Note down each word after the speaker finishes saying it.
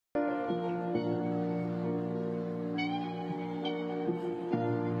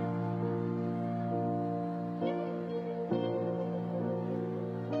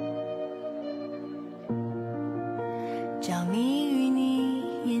着迷于你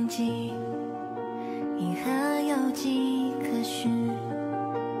眼睛，银河有迹可循，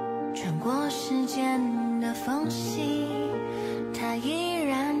穿过时间的缝隙，它依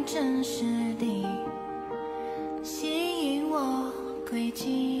然真实地吸引我轨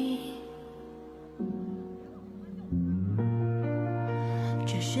迹。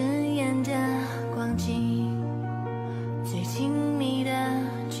这顺眼的光景，最亲密的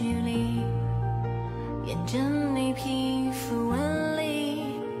距离，沿着你皮肤纹理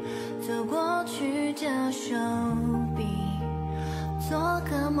走过去的手臂，做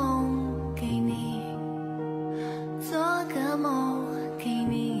个梦给你，做个梦给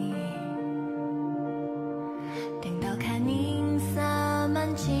你。等到看银色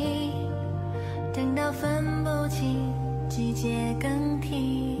满际，等到分不清季节更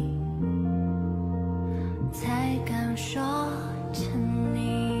替，才敢说沉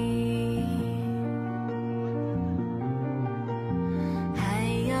溺。还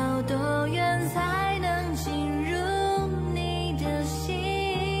要多远才能进入你的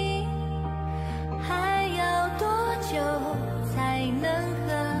心？还要多久才能和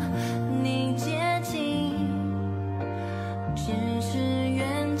你接近？只是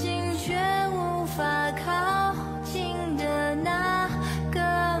远近却无法靠近的那个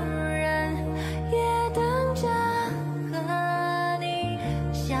人，也等着和你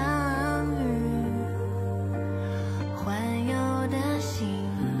相遇。环游的星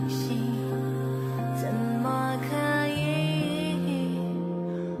星，怎么可以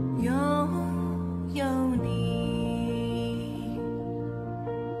拥有你？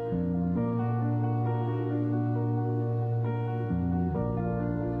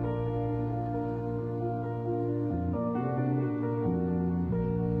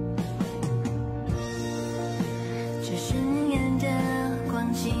这顺眼的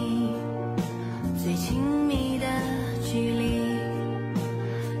光景，最亲密的距离，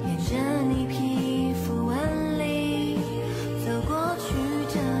沿着你皮肤纹理走过去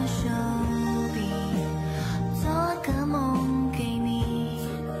的手臂，做个梦给你，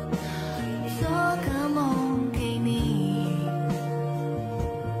做个梦给你。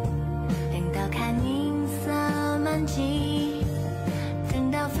等到看银色满际，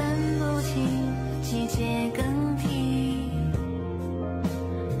等到分不清季节更替，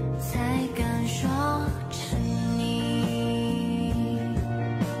才敢说沉溺。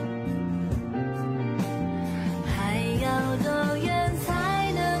还要多远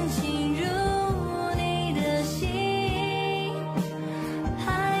才能进入你的心？还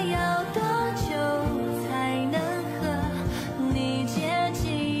要多久才能和你接近？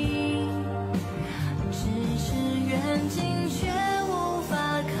只是远近却无法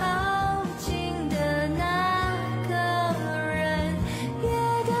靠近的那个人，也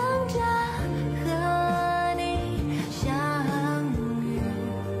等着和你相遇。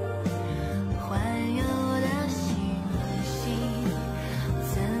环游的星星，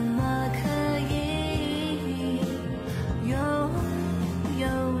怎么可以拥有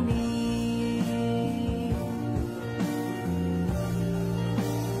你？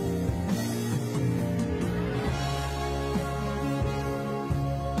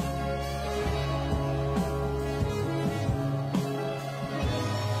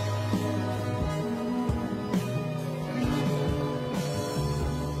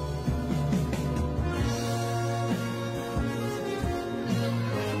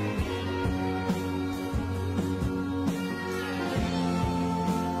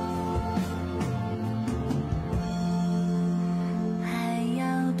还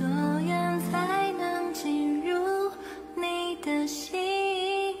要多远才能进入你的心？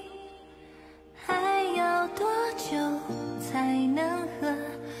还要多久才能和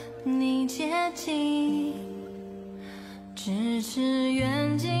你接近？只是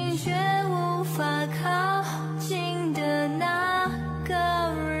远近却无法靠近的那个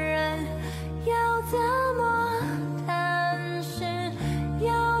人，要怎么探视？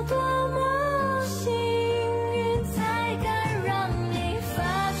要多么幸运，才敢让你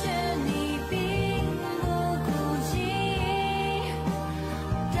发觉你并不孤寂？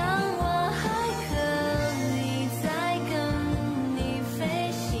当我还可以再跟你飞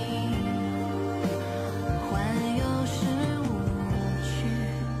行，环游是无趣，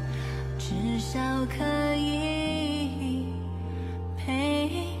至少可以